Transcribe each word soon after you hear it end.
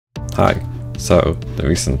Hi, so the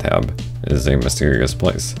recent tab is a mysterious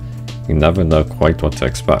place. You never know quite what to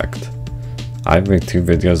expect. I've made 2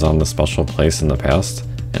 videos on this special place in the past,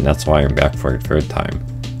 and that's why I'm back for a 3rd time.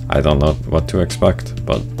 I don't know what to expect,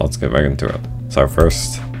 but let's get right into it. So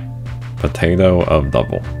first, potato of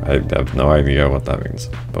double. I have no idea what that means,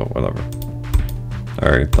 but whatever.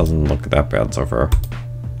 Alright, it doesn't look that bad so far.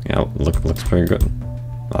 Yeah, looks pretty good.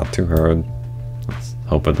 Not too hard. Let's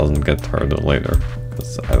hope it doesn't get harder later,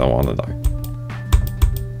 because I don't want to die.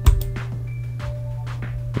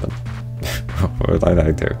 But what did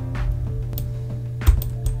I do?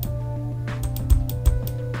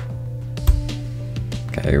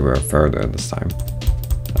 Okay, we're further this time.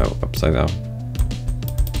 Oh, upside down.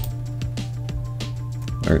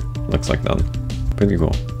 Alright, looks like done. Pretty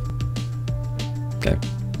cool. Okay.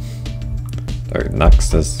 Alright,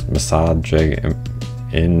 next is Massage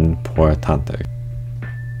Importante.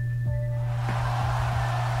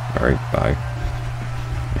 Alright, bye.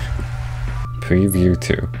 Preview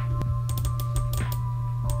 2.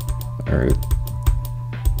 Alright.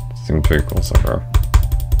 Seems pretty cool so far.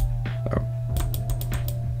 Oh.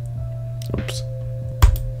 Oops.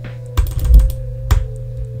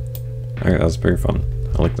 Alright, that was pretty fun.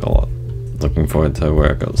 I liked it a lot. Looking forward to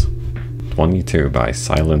where it goes. 22 by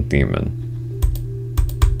Silent Demon.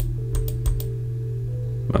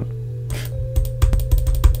 What?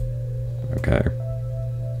 Okay.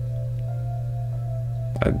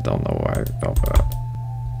 I don't know why I fell for that.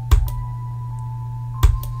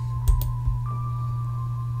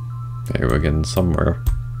 Okay, we're getting somewhere.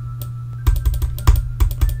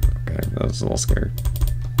 Okay, that was a little scary.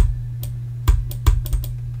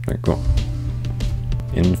 Okay, cool.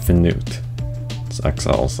 Infinite. It's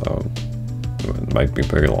XL, so it might be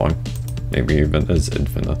pretty long. Maybe even is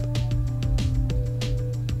infinite.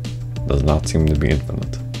 Does not seem to be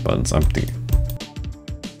infinite, but it's empty.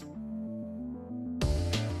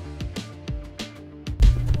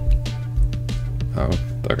 Oh,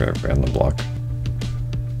 okay, random block.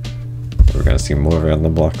 We're gonna see more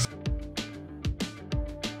random blocks.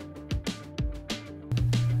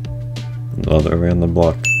 Another random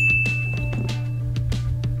block.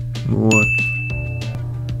 More.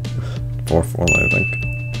 4th one, I think.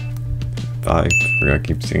 5. We're gonna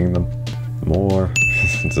keep seeing them. More.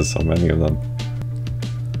 There's so many of them.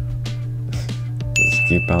 Just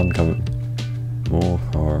keep on coming. More,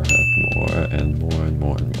 more, and more, and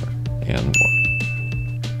more, and more, and more.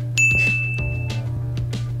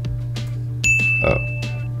 Oh.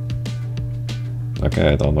 Okay,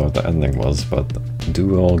 I don't know what the ending was, but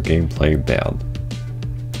dual gameplay bad.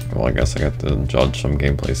 Well, I guess I got to judge some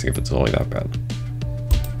gameplay, see if it's really that bad.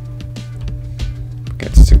 Okay,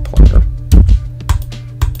 it's 2-player.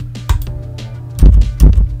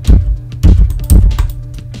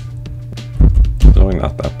 It's really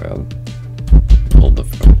not that bad. A little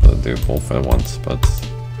difficult to do both at once, but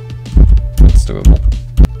it's doable.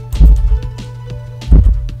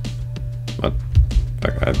 But,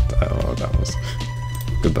 okay, I don't know what that was.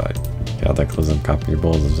 Goodbye. Cataclysm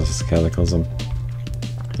copyable is just Cataclysm.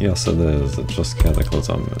 Yes, it is. It's just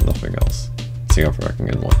Cataclysm and nothing else. Let's see how far I can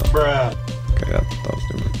get one. Bruh. Okay, that was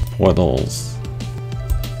good. Portals.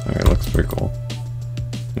 Alright, looks pretty cool.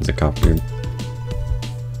 Is it copied?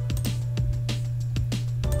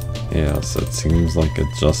 Yes, it seems like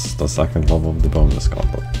it's just the 2nd level of the bonus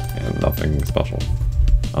gauntlet, and nothing special.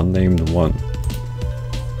 Unnamed 1.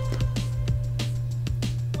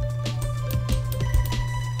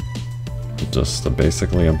 Just a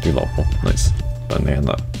basically empty level. Nice.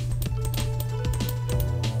 Banana.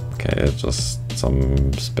 Okay, it's just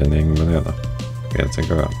some spinning banana. Yeah, take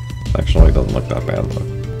her out. Actually, doesn't look that bad though.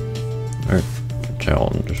 Alright,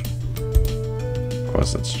 challenge. Of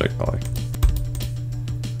course, it's straight volley.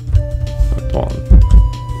 Act 1.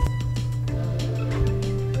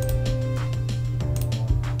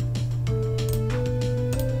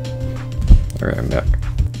 Alright, I'm back.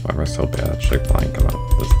 Why am I so bad? Straight flying come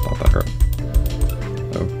out. This is not that hurt.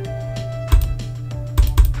 Oh.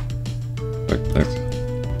 Nice.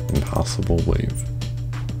 Impossible wave.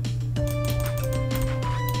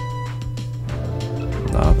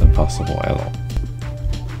 Not impossible at all.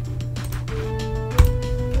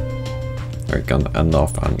 Alright, gonna end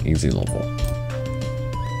off on easy level.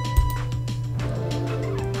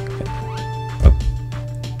 Okay.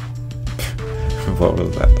 What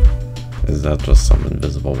was that? Is that just some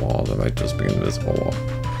invisible wall? That might just be an invisible wall.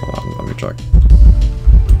 Hold on, let me check.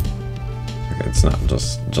 Okay, it's not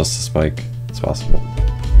just a spike. It's possible.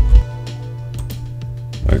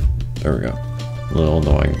 Right, there we go. A little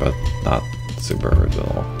annoying, but not super hard at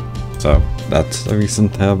all. So, that's the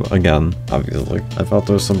recent tab again, obviously. I thought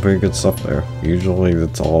there was some pretty good stuff there. Usually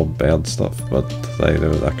it's all bad stuff, but today there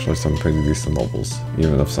was actually some pretty decent levels,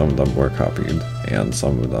 even if some of them were copied, and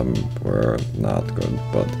some of them were not good,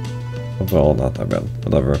 but overall not that bad.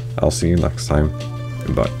 Whatever, I'll see you next time.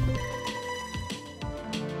 Goodbye.